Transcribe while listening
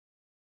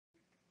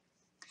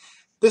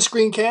This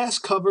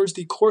screencast covers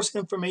the course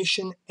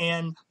information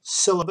and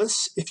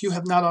syllabus. If you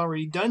have not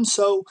already done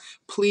so,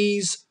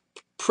 please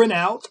print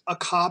out a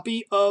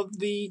copy of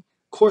the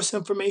course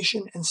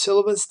information and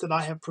syllabus that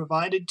I have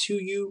provided to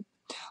you.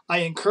 I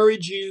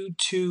encourage you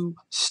to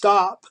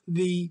stop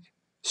the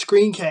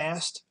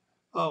screencast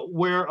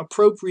where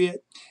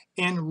appropriate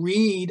and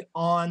read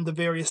on the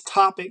various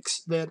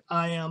topics that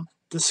I am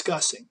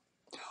discussing.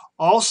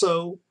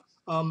 Also,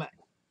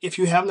 if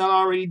you have not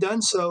already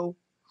done so,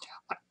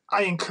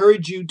 I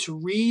encourage you to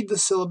read the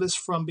syllabus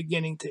from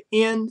beginning to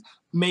end,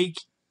 make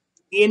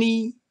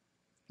any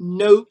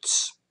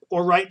notes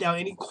or write down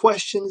any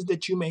questions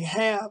that you may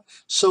have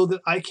so that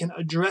I can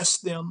address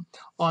them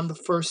on the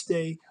first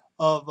day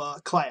of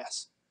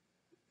class.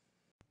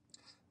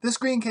 This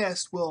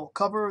screencast will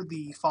cover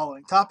the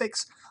following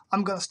topics.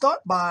 I'm going to start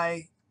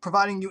by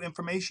providing you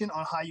information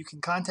on how you can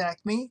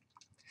contact me.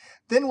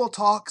 Then we'll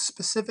talk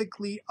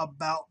specifically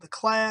about the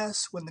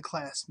class, when the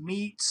class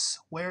meets,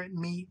 where it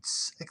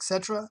meets,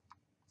 etc.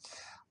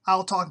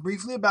 I'll talk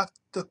briefly about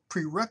the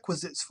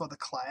prerequisites for the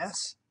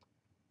class.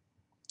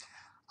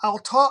 I'll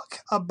talk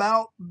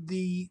about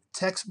the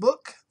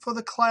textbook for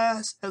the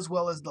class as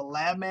well as the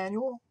lab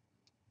manual.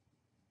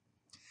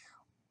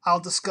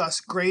 I'll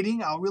discuss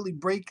grading. I'll really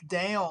break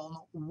down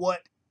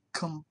what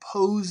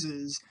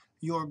composes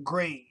your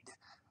grade,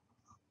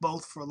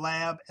 both for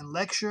lab and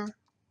lecture.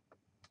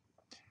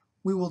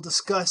 We will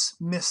discuss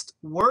missed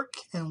work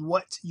and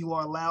what you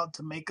are allowed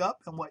to make up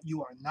and what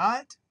you are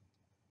not.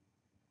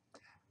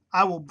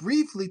 I will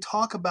briefly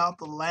talk about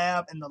the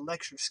lab and the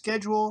lecture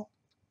schedule.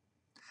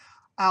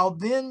 I'll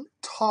then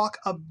talk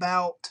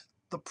about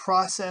the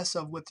process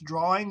of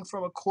withdrawing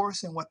from a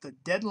course and what the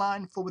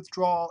deadline for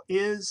withdrawal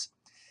is.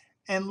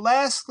 And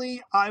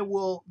lastly, I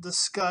will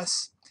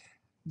discuss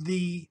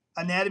the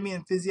Anatomy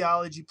and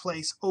Physiology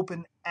Place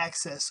open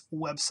access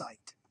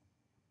website.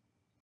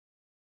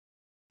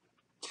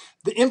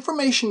 The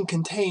information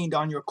contained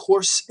on your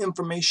course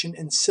information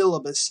and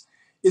syllabus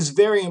is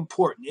very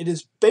important. It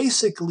is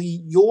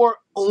basically your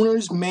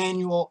owner's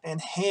manual and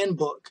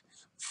handbook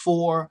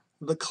for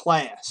the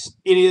class.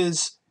 It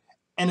is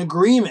an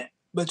agreement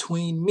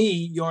between me,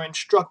 your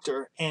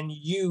instructor, and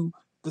you,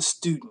 the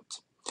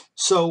student.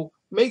 So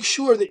make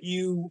sure that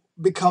you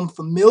become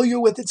familiar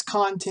with its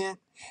content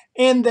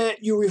and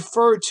that you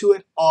refer to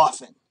it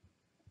often.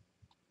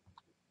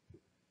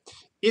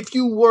 If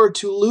you were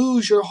to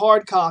lose your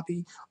hard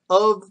copy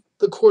of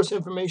the course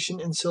information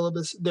and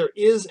syllabus, there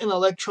is an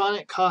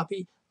electronic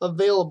copy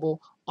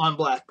available on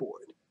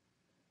Blackboard.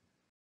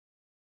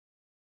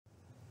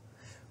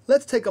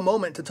 Let's take a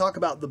moment to talk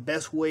about the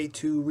best way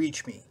to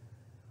reach me.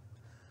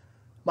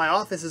 My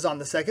office is on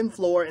the second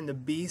floor in the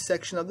B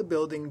section of the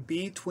building,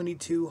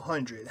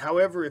 B2200.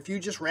 However, if you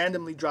just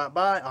randomly drop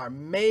by, I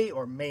may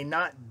or may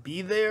not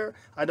be there.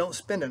 I don't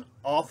spend an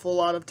awful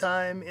lot of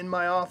time in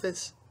my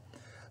office,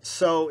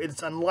 so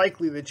it's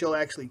unlikely that you'll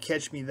actually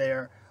catch me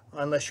there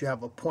unless you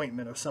have an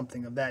appointment or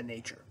something of that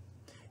nature.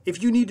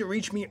 If you need to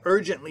reach me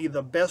urgently,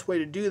 the best way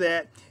to do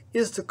that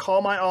is to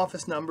call my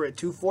office number at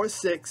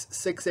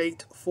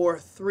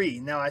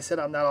 246-6843. Now, I said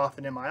I'm not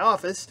often in my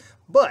office,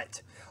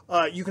 but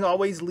you can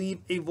always leave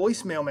a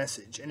voicemail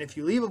message. And if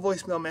you leave a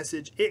voicemail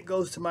message, it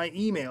goes to my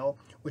email,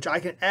 which I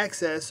can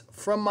access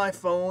from my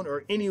phone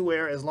or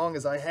anywhere as long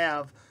as I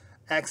have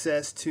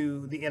access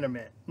to the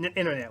internet,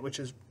 which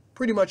is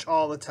pretty much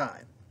all the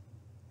time.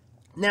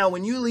 Now,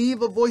 when you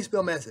leave a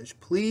voicemail message,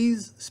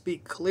 please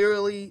speak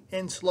clearly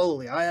and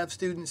slowly. I have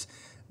students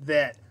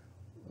that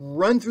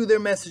run through their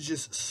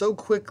messages so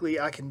quickly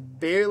I can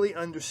barely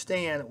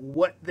understand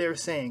what they're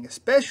saying,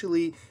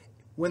 especially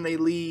when they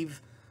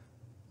leave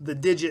the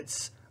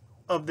digits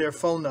of their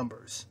phone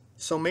numbers.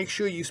 So make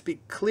sure you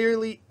speak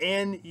clearly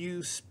and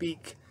you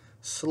speak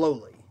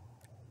slowly.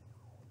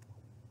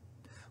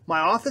 My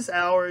office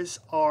hours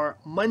are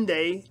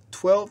Monday,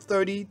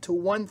 12:30 to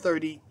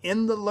 1:30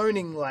 in the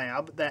Learning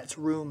Lab. That's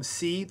room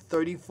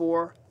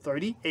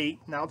C3438.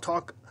 And I'll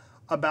talk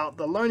about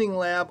the Learning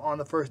Lab on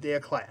the first day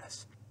of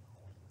class.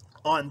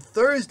 On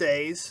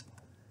Thursdays,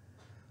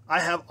 I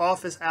have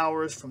office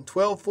hours from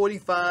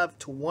 12:45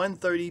 to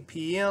 1:30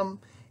 p.m.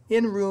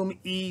 in room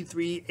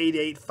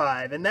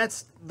E3885. And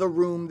that's the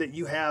room that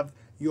you have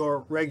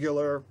your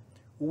regular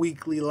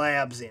weekly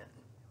labs in.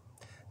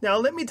 Now,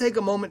 let me take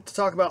a moment to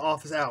talk about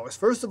office hours.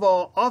 First of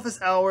all,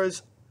 office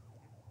hours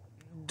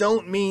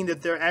don't mean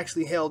that they're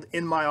actually held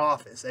in my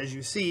office. As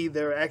you see,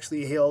 they're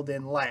actually held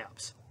in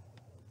labs.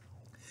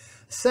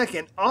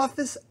 Second,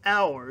 office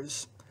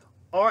hours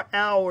are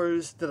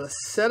hours that are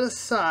set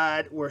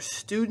aside where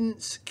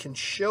students can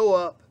show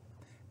up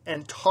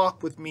and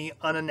talk with me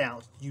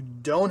unannounced. You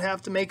don't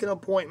have to make an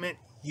appointment.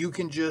 You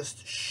can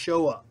just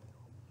show up.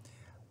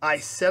 I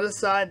set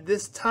aside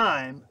this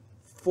time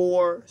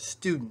for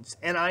students,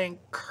 and I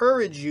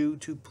encourage you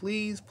to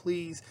please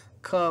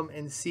come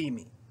and see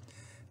me.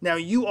 Now,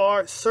 you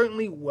are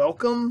certainly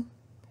welcome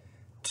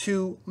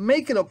to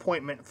make an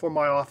appointment for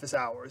my office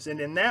hours, and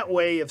in that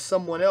way, if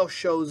someone else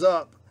shows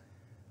up,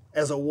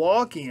 as a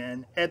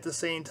walk-in at the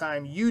same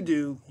time you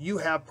do, you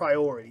have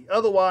priority.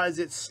 Otherwise,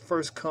 it's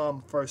first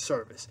come, first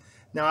service.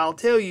 Now, I'll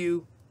tell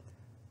you,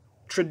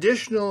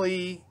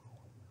 traditionally,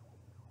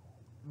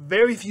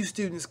 very few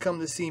students come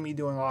to see me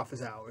during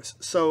office hours.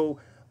 So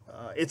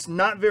it's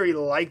not very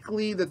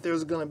likely that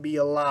there's going to be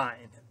a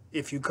line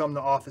if you come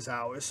to office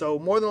hours. So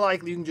more than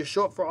likely, you can just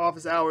show up for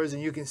office hours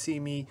and you can see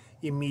me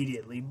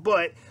immediately.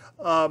 But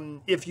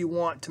if you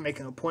want to make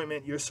an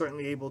appointment, you're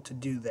certainly able to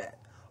do that.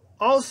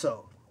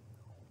 Also,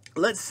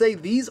 let's say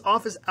these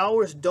office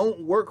hours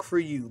don't work for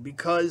you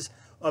because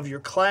of your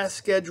class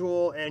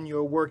schedule and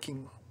your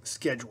working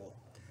schedule.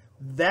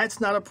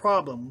 That's not a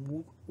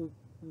problem.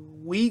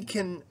 We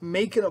can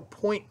make an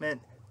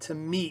appointment to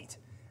meet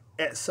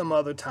at some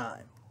other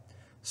time.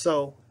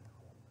 So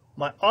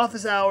my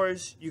office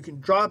hours, you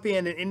can drop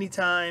in at any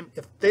time.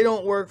 If they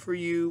don't work for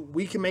you,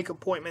 we can make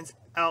appointments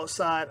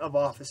outside of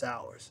office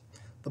hours.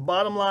 The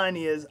bottom line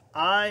is,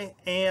 I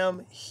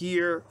am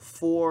here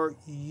for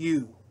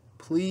you.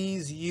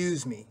 Please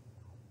use me.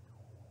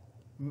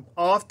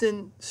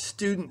 Often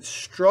students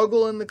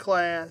struggle in the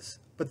class,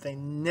 but they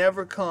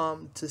never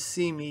come to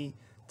see me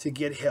to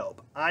get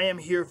help. I am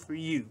here for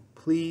you.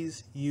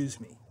 Please use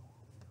me.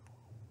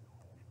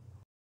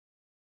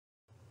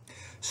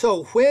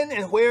 So when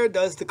and where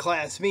does the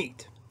class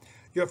meet?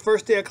 Your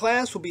first day of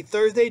class will be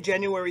Thursday,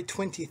 January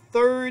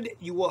 23rd.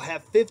 You will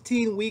have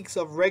 15 weeks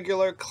of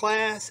regular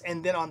class,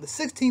 and then on the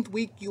 16th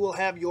week, you will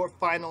have your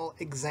final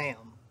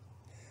exam.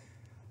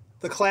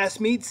 The class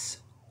meets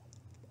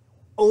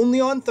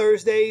only on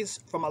Thursdays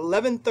from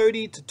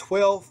 11:30 to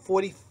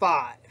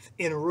 12:45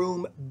 in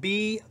room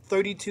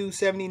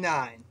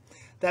B3279.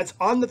 That's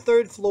on the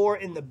 3rd floor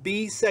in the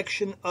B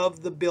section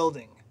of the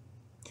building.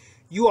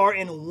 You are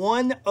in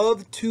one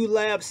of two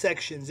lab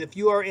sections. If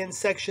you are in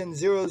section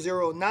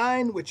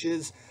 009, which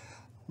is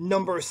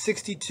number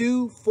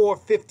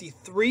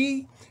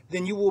 62-453,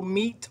 then you will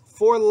meet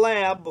for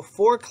lab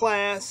before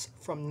class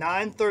from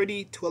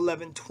 9:30 to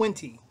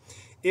 11:20.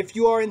 If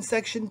you are in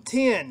section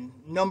 10,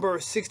 number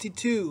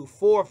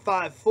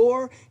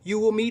 62-454, you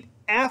will meet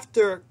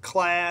after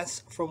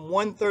class from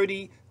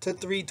 1:30 to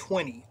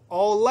 3:20.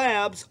 All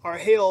labs are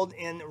held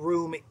in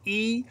room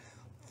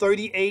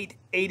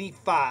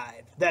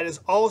E3885. That is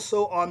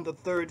also on the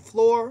 3rd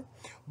floor,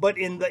 but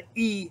in the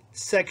E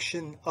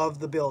section of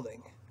the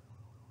building.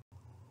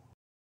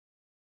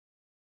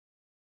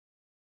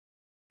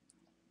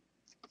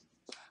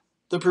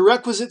 The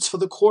prerequisites for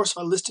the course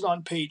are listed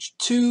on page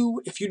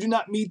 2. If you do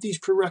not meet these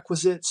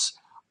prerequisites,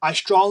 I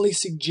strongly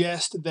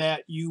suggest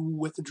that you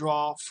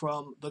withdraw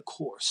from the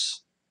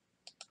course.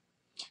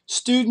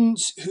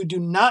 Students who do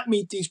not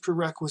meet these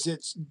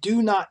prerequisites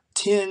do not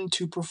tend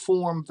to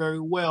perform very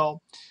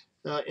well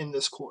in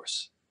this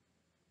course.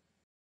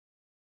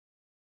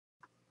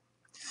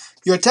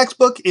 Your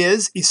textbook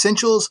is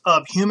Essentials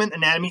of Human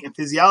Anatomy and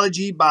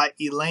Physiology by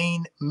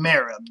Elaine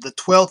Marab, the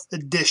 12th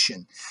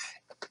edition.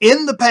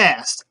 In the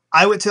past,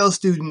 I would tell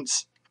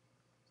students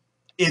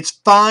it's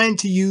fine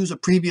to use a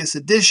previous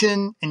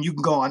edition, and you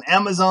can go on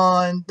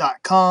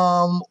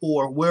Amazon.com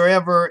or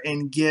wherever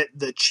and get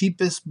the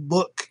cheapest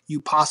book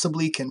you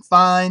possibly can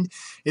find.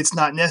 It's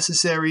not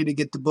necessary to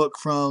get the book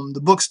from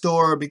the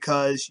bookstore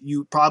because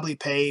you probably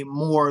pay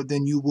more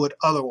than you would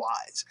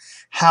otherwise.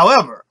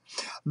 However,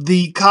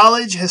 the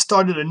college has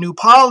started a new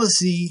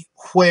policy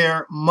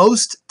where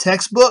most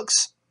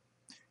textbooks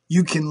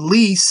you can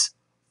lease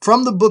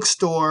from the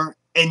bookstore,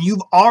 and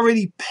you've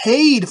already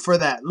paid for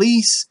that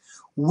lease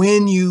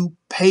when you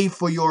pay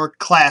for your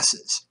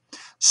classes.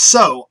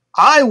 So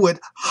I would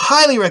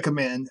highly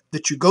recommend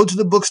that you go to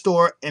the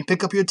bookstore and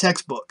pick up your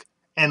textbook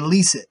and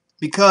lease it,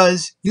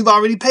 because you've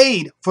already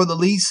paid for the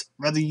lease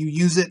whether you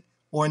use it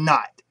or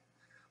not.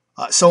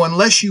 So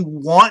unless you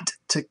want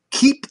to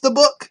keep the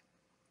book,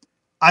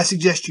 I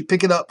suggest you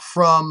pick it up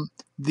from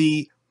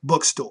the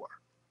bookstore.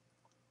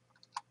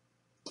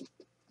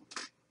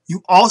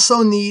 You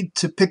also need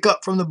to pick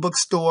up from the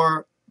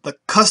bookstore the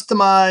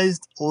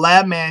customized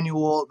lab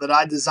manual that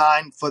I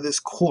designed for this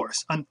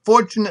course.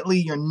 Unfortunately,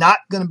 you're not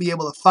going to be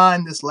able to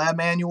find this lab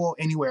manual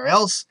anywhere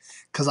else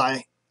because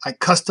I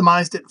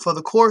customized it for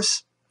the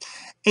course,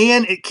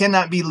 and it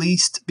cannot be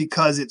leased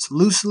because it's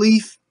loose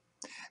leaf,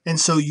 and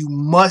so you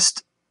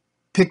must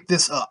pick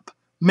this up.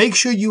 Make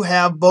sure you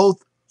have both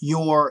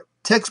your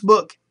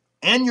textbook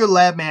and your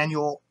lab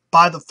manual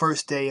by the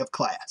first day of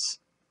class.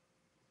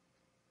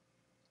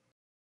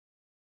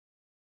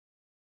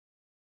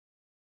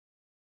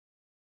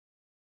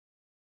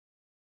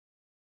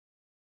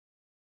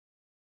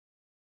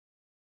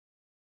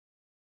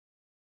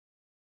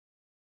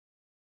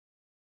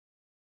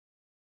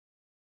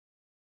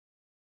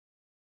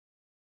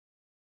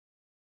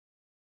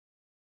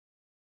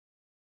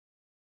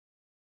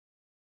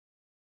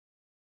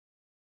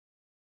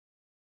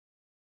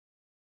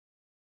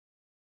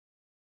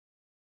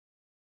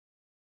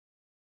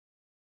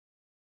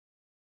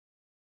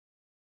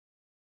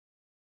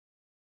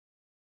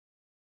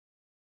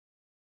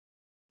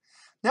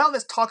 Now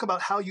let's talk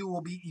about how you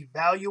will be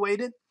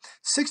evaluated.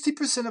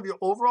 60% of your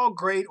overall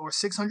grade, or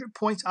 600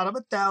 points out of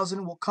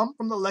 1,000, will come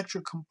from the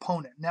lecture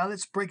component. Now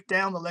let's break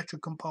down the lecture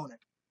component.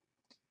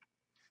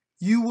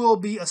 You will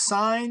be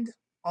assigned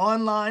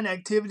online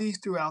activities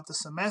throughout the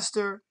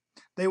semester.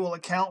 They will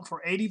account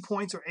for 80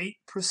 points, or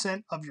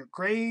 8% of your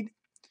grade.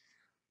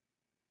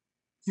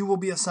 You will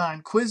be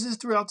assigned quizzes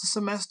throughout the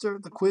semester.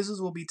 The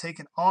quizzes will be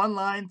taken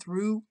online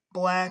through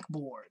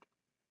Blackboard.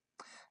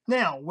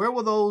 Now, where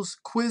will those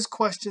quiz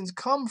questions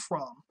come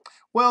from?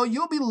 Well,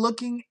 you'll be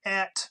looking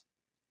at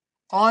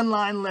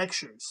online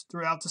lectures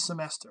throughout the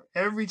semester.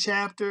 Every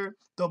chapter,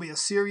 there'll be a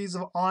series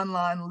of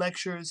online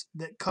lectures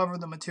that cover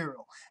the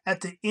material.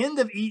 At the end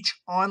of each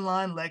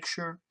online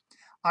lecture,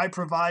 I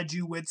provide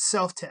you with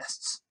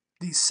self-tests.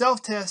 These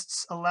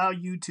self-tests allow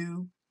you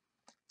to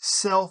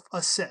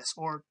self-assess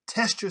or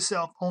test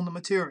yourself on the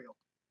material.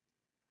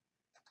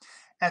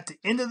 At the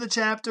end of the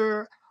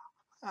chapter,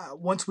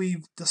 once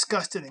we've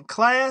discussed it in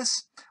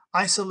class,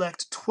 I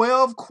select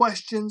 12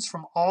 questions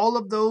from all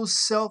of those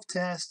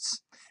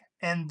self-tests,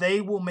 and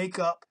they will make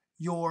up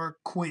your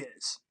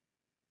quiz.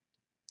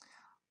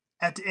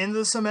 At the end of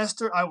the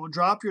semester, I will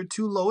drop your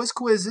 2 lowest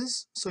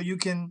quizzes so you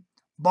can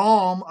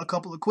bomb a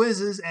couple of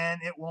quizzes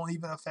and it won't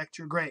even affect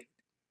your grade.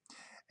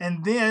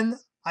 And then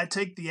I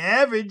take the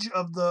average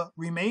of the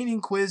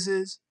remaining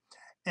quizzes,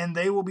 and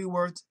they will be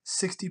worth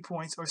 60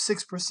 points, or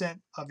 6%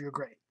 of your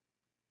grade.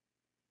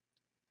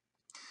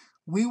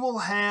 We will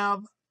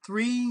have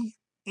 3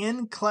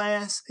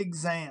 in-class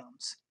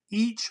exams,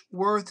 each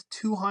worth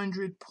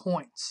 200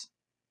 points.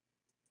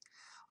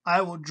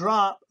 I will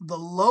drop the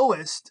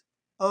lowest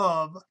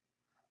of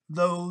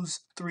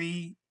those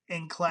 3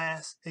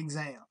 in-class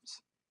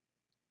exams.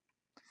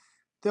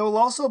 There will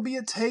also be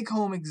a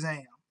take-home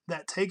exam.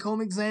 That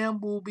take-home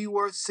exam will be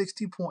worth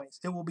 60 points.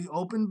 It will be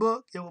open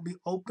book, it will be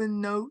open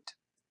note,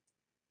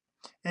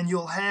 and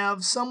you'll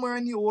have somewhere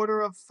in the order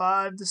of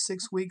 5 to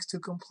 6 weeks to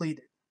complete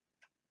it.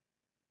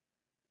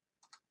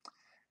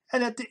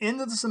 And at the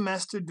end of the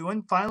semester,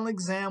 during final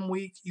exam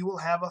week, you will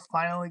have a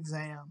final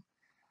exam.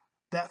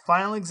 That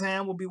final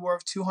exam will be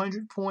worth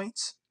 200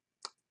 points.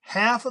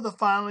 Half of the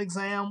final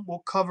exam will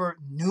cover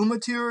new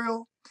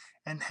material,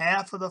 and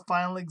half of the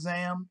final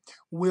exam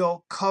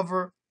will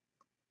cover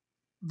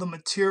the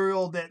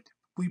material that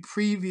we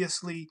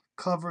previously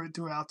covered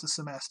throughout the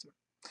semester.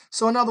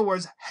 So in other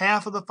words,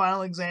 half of the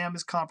final exam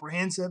is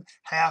comprehensive,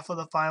 half of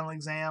the final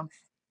exam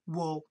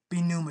will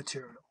be new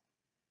material.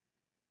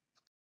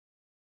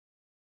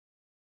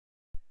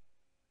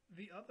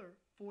 The other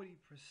 40%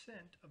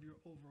 of your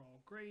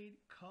overall grade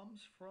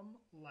comes from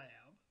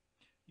lab.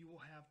 You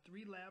will have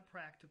 3 lab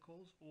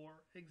practicals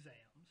or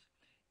exams.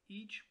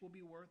 Each will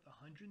be worth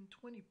 120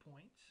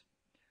 points.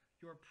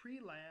 Your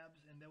pre-labs,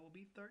 and there will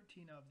be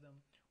 13 of them,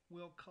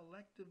 will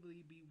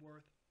collectively be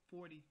worth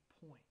 40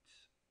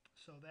 points.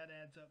 So that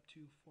adds up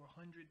to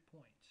 400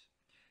 points.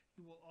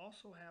 You will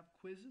also have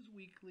quizzes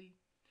weekly,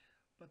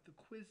 but the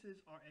quizzes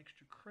are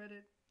extra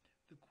credit.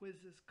 The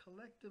quizzes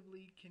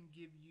collectively can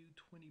give you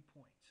 20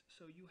 points.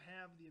 So you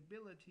have the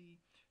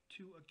ability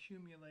to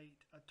accumulate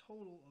a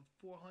total of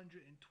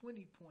 420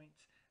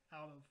 points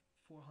out of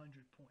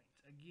 400 points.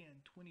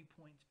 Again, 20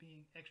 points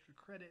being extra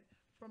credit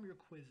from your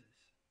quizzes.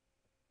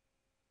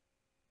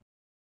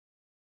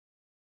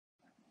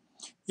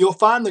 You'll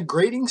find the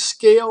grading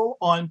scale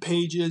on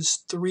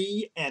pages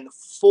 3 and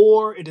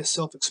 4. It is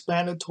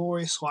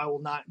self-explanatory, so I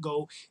will not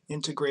go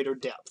into greater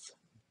depth.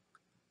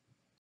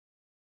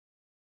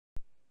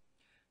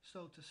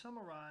 So to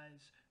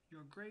summarize,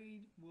 your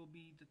grade will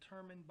be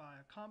determined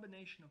by a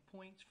combination of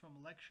points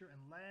from lecture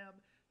and lab.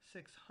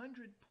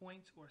 600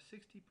 points, or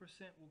 60%,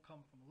 will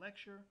come from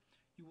lecture.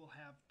 You will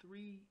have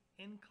 3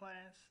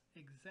 in-class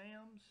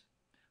exams.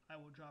 I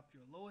will drop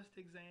your lowest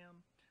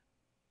exam.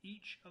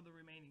 Each of the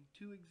remaining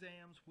 2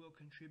 exams will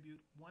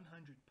contribute 100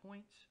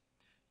 points.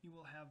 You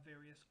will have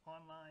various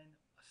online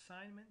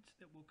assignments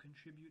that will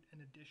contribute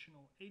an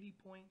additional 80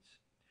 points.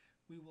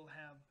 We will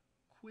have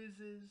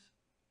quizzes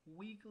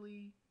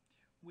weekly,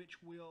 which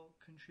will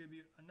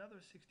contribute another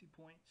 60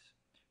 points.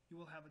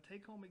 You will have a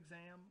take-home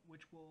exam,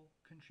 which will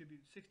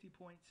contribute 60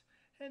 points.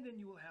 And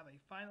then you will have a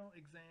final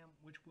exam,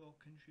 which will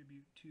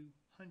contribute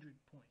 200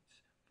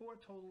 points, for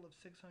a total of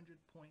 600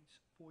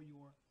 points for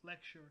your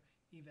lecture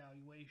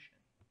evaluation.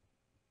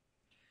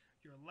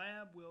 Your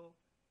lab will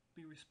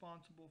be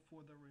responsible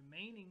for the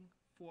remaining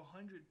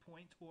 400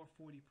 points, or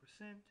 40%.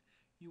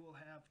 You will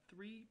have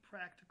 3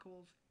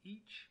 practicals,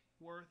 each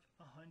worth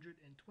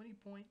 120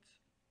 points,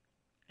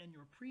 and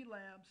your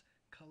pre-labs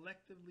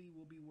collectively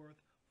will be worth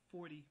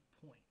 40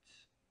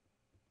 points.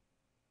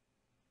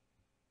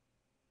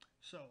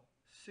 So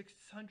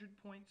 600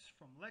 points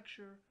from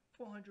lecture,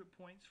 400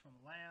 points from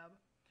lab,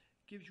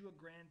 gives you a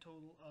grand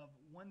total of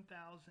 1,000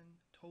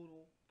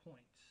 total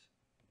points.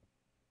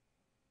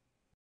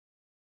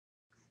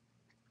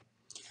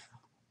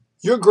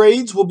 Your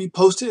grades will be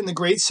posted in the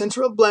grade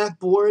center of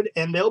Blackboard,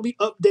 and they'll be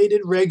updated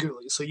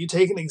regularly. So you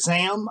take an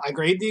exam, I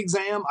grade the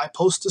exam, I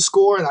post the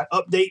score, and I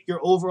update your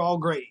overall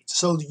grade.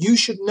 So you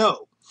should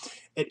know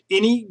at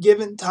any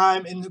given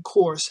time in the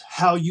course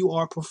how you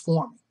are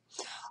performing.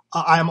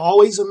 I am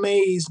always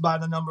amazed by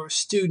the number of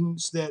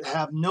students that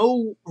have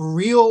no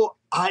real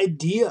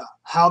idea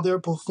how they're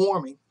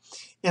performing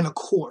in a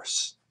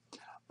course.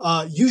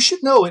 You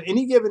should know at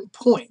any given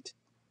point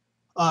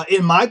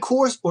in my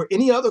course or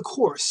any other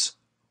course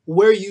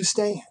where you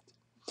stand.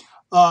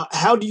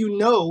 How do you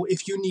know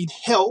if you need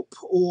help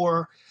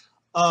or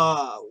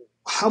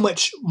how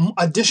much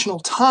additional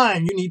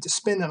time you need to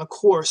spend in a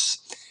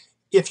course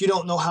if you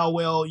don't know how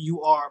well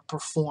you are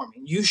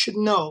performing? You should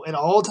know at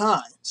all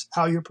times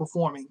how you're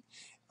performing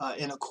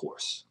in a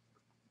course.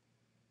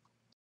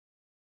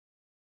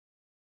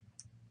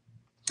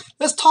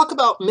 Let's talk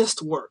about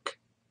missed work.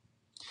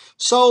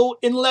 So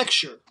in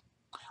lecture,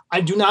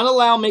 I do not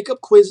allow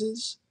makeup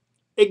quizzes,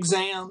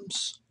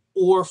 exams,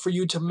 or for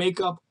you to make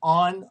up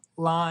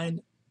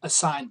online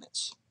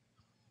assignments.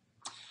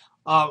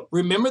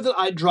 Remember that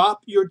I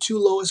drop your 2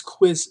 lowest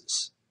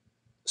quizzes.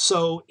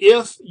 So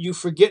if you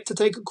forget to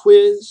take a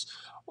quiz,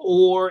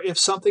 or if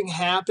something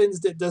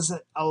happens that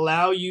doesn't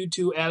allow you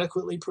to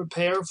adequately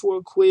prepare for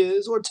a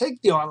quiz or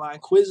take the online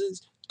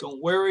quizzes,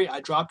 don't worry,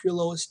 I drop your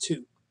lowest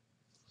 2.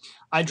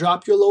 I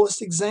drop your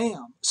lowest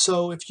exam.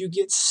 So if you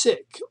get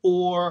sick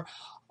or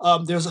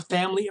there's a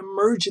family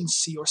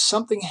emergency or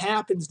something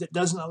happens that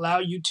doesn't allow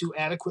you to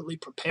adequately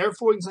prepare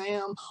for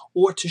exam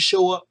or to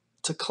show up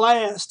to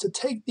class to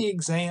take the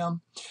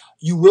exam,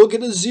 you will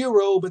get a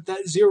 0, but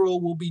that 0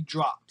 will be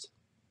dropped.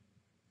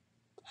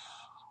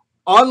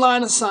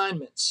 Online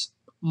assignments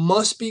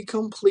must be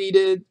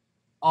completed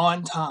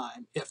on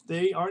time. If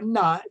they are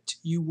not,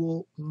 you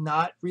will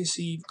not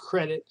receive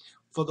credit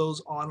for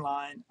those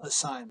online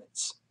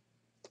assignments.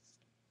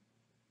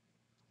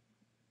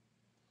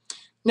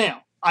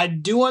 Now, I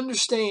do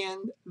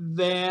understand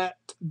that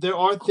there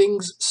are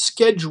things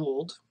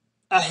scheduled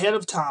ahead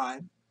of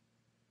time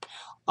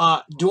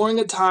during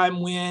a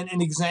time when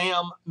an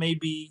exam may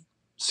be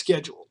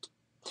scheduled.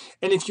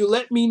 And if you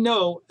let me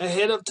know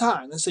ahead of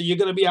time, let's say you're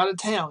going to be out of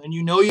town and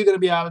you know you're going to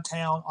be out of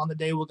town on the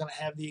day we're going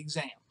to have the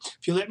exam.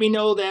 If you let me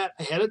know that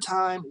ahead of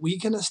time, we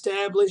can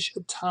establish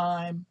a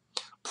time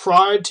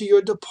prior to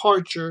your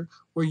departure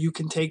where you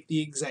can take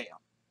the exam.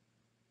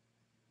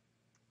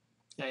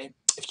 Okay?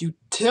 If you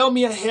tell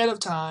me ahead of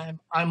time,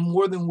 I'm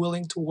more than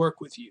willing to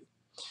work with you.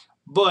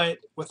 But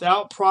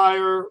without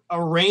prior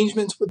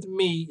arrangements with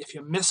me, if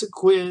you miss a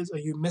quiz or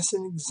you miss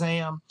an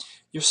exam,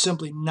 you're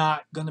simply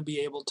not going to be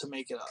able to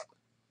make it up.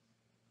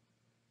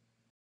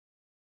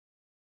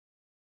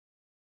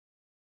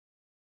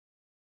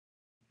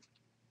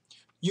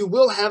 You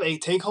will have a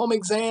take-home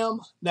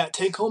exam. That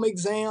take-home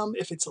exam,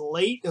 if it's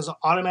late, there's an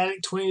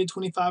automatic 20 to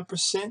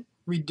 25%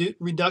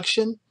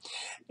 reduction.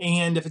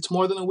 And if it's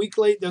more than a week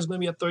late, there's going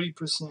to be a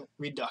 30%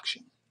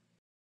 reduction.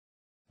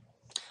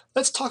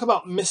 Let's talk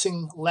about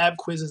missing lab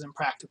quizzes and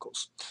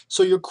practicals.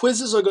 So your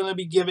quizzes are going to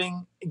be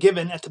given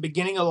at the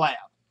beginning of lab.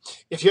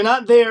 If you're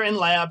not there in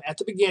lab at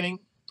the beginning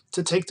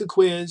to take the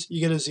quiz, you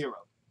get a 0.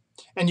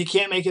 And you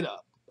can't make it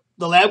up.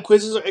 The lab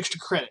quizzes are extra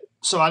credit,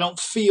 so I don't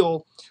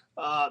feel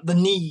the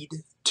need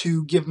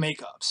to give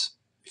makeups.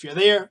 If you're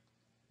there,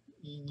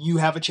 you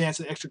have a chance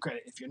at extra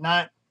credit. If you're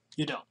not,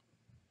 you don't.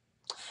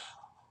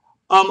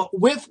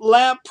 With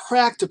lab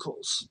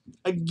practicals,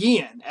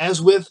 again,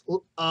 as with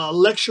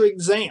lecture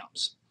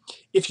exams,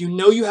 if you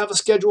know you have a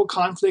schedule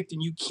conflict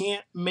and you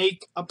can't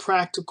make a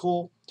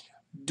practical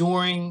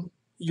during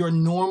your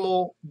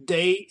normal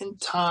day and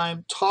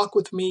time, talk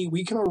with me.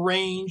 We can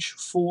arrange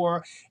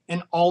for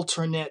an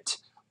alternate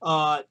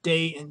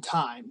day and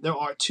time. There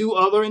are 2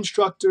 other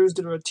instructors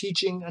that are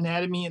teaching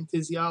anatomy and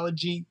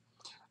physiology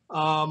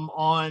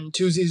on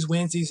Tuesdays,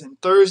 Wednesdays,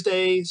 and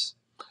Thursdays.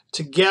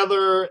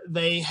 Together,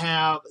 they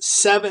have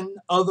 7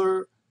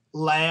 other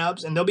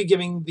labs, and they'll be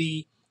giving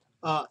the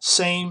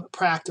same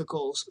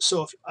practicals.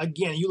 So, if,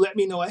 again, you let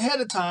me know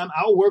ahead of time,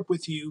 I'll work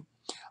with you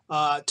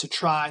to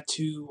try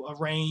to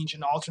arrange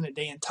an alternate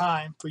day and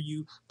time for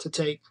you to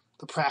take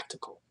the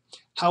practical.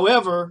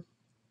 However,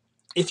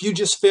 if you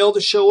just fail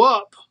to show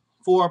up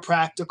for a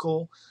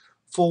practical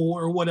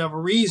for whatever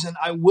reason,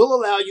 I will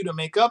allow you to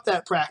make up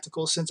that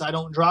practical since I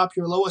don't drop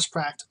your lowest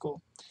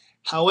practical.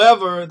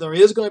 However, there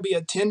is going to be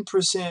a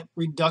 10%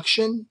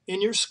 reduction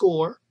in your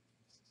score,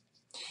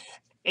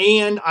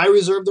 and I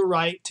reserve the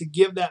right to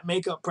give that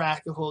makeup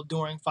practical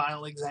during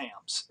final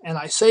exams. And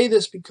I say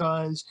this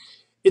because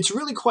it's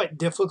really quite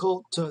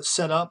difficult to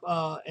set up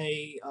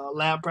a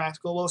lab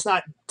practical. Well, it's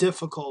not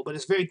difficult, but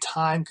it's very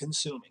time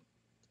consuming.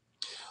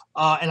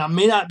 And I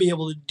may not be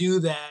able to do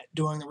that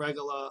during the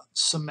regular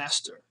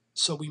semester.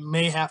 So we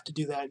may have to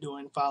do that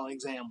during final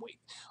exam week.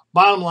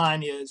 Bottom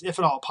line is, if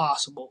at all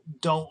possible,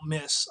 don't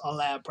miss a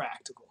lab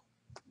practical.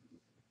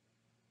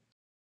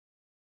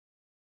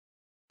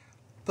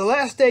 The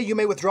last day you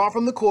may withdraw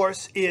from the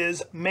course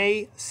is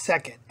May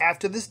 2nd.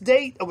 After this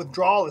date, a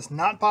withdrawal is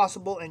not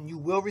possible and you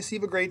will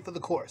receive a grade for the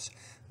course.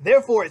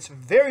 Therefore, it's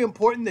very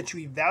important that you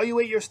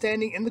evaluate your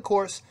standing in the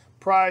course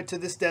prior to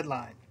this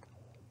deadline.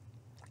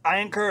 I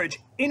encourage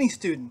any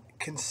student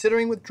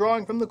considering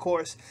withdrawing from the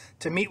course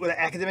to meet with an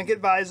academic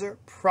advisor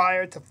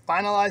prior to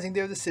finalizing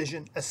their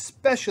decision,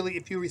 especially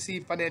if you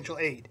receive financial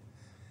aid.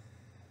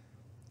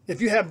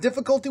 If you have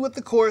difficulty with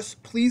the course,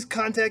 please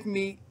contact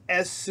me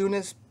as soon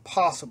as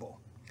possible.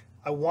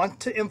 I want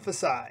to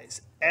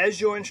emphasize, as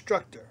your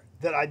instructor,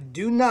 that I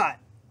do not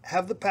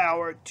have the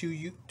power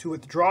to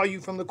withdraw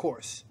you from the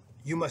course.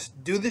 You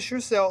must do this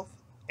yourself,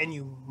 and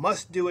you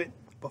must do it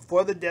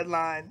before the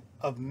deadline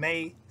of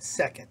May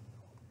 2nd.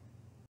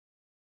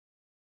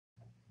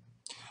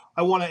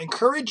 I want to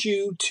encourage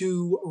you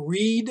to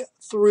read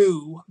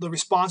through the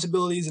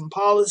responsibilities and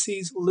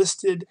policies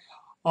listed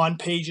on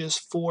pages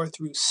 4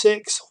 through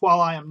 6. While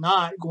I am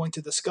not going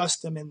to discuss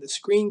them in the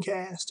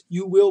screencast,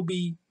 you will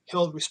be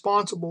held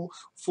responsible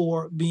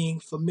for being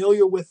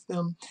familiar with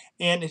them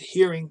and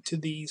adhering to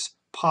these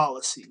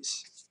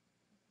policies.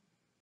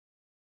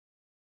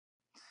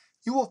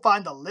 You will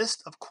find a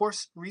list of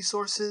course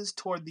resources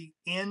toward the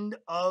end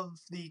of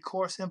the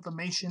course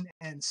information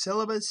and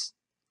syllabus.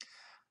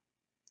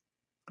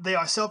 They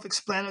are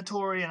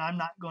self-explanatory, and I'm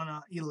not going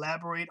to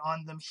elaborate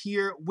on them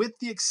here, with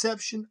the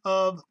exception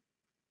of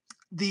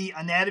the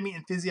Anatomy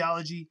and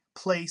Physiology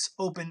Place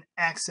Open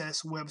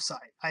Access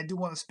website. I do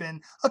want to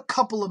spend a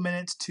couple of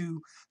minutes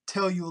to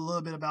tell you a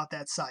little bit about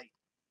that site.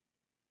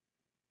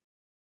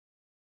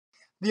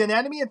 The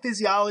Anatomy and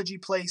Physiology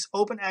Place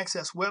Open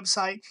Access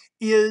website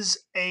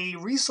is a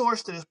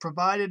resource that is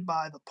provided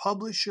by the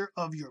publisher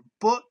of your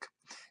book.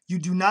 You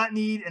do not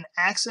need an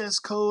access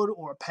code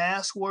or a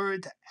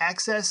password to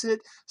access it,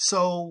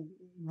 so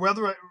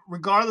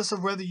regardless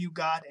of whether you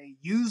got a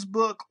used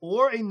book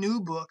or a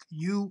new book,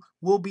 you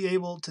will be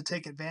able to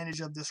take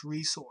advantage of this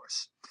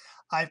resource.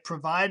 I've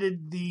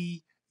provided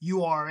the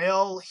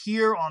URL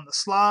here on the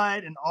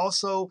slide and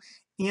also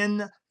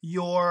in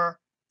your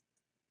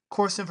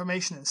course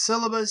information and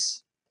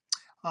syllabus.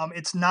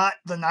 It's not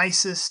the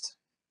nicest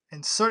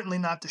and certainly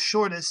not the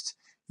shortest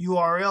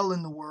URL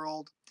in the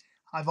world.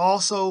 I've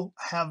also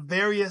have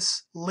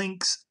various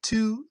links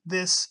to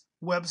this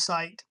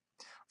website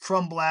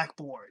from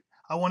Blackboard.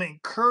 I want to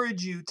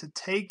encourage you to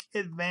take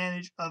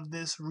advantage of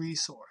this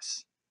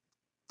resource.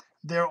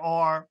 There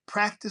are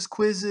practice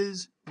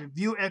quizzes,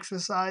 review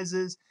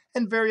exercises,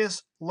 and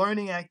various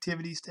learning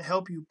activities to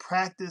help you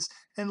practice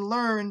and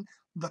learn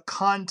the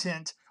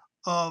content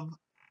of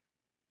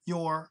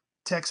your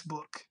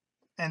textbook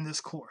and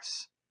this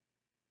course.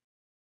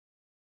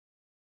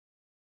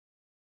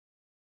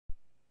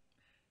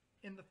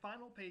 In the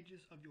final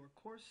pages of your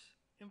course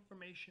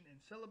information and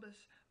syllabus,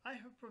 I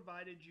have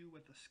provided you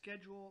with a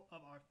schedule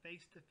of our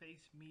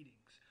face-to-face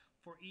meetings.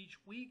 For each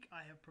week,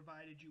 I have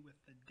provided you with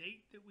the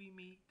date that we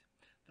meet,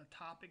 the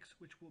topics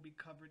which will be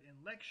covered in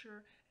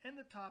lecture, and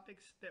the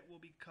topics that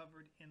will be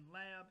covered in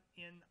lab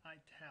in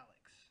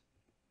italics.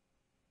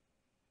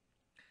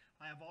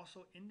 I have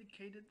also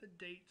indicated the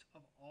dates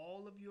of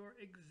all of your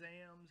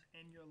exams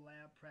and your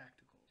lab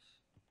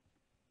practicals.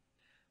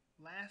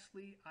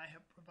 Lastly, I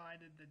have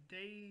provided the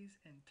days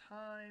and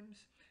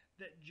times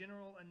that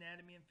General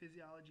Anatomy and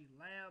Physiology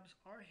labs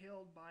are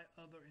held by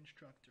other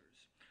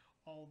instructors.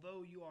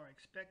 Although you are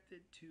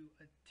expected to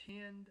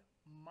attend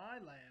my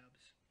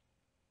labs,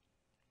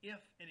 if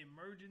an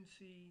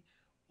emergency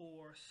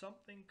or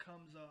something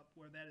comes up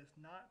where that is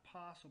not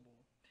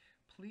possible,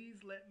 please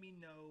let me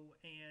know,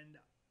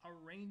 and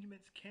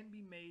arrangements can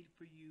be made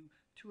for you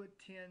to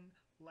attend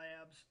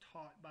labs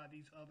taught by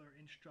these other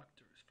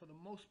instructors. For the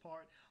most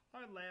part,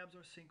 our labs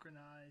are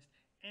synchronized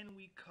and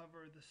we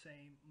cover the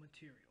same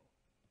material.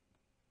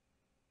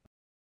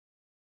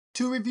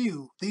 To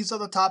review, these are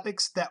the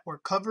topics that were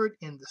covered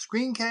in the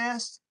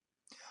screencast.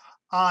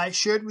 I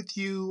shared with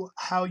you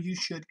how you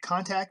should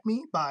contact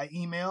me by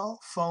email,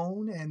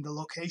 phone, and the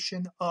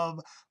location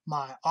of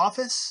my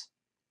office.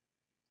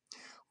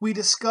 We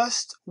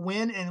discussed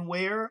when and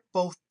where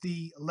both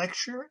the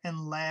lecture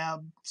and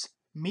labs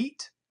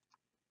meet.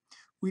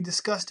 We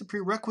discussed the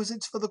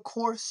prerequisites for the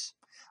course.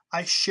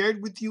 I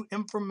shared with you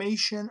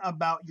information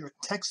about your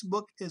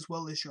textbook as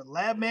well as your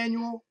lab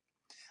manual.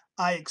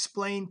 I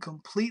explained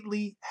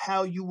completely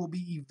how you will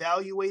be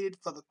evaluated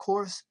for the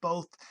course,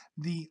 both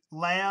the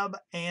lab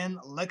and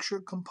lecture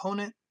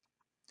component.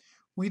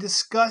 We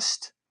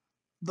discussed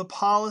the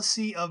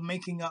policy of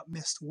making up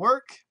missed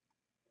work.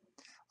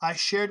 I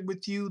shared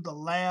with you the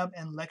lab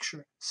and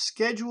lecture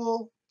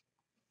schedule.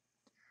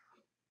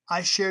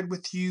 I shared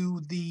with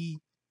you the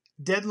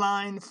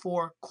deadline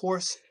for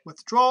course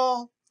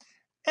withdrawal.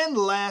 And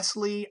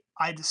lastly,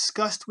 I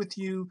discussed with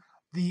you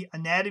the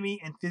Anatomy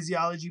and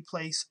Physiology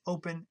Place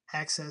Open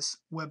Access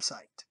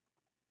website.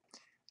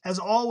 As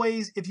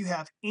always, if you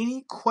have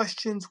any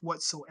questions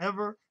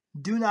whatsoever,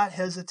 do not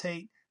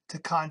hesitate to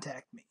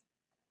contact me.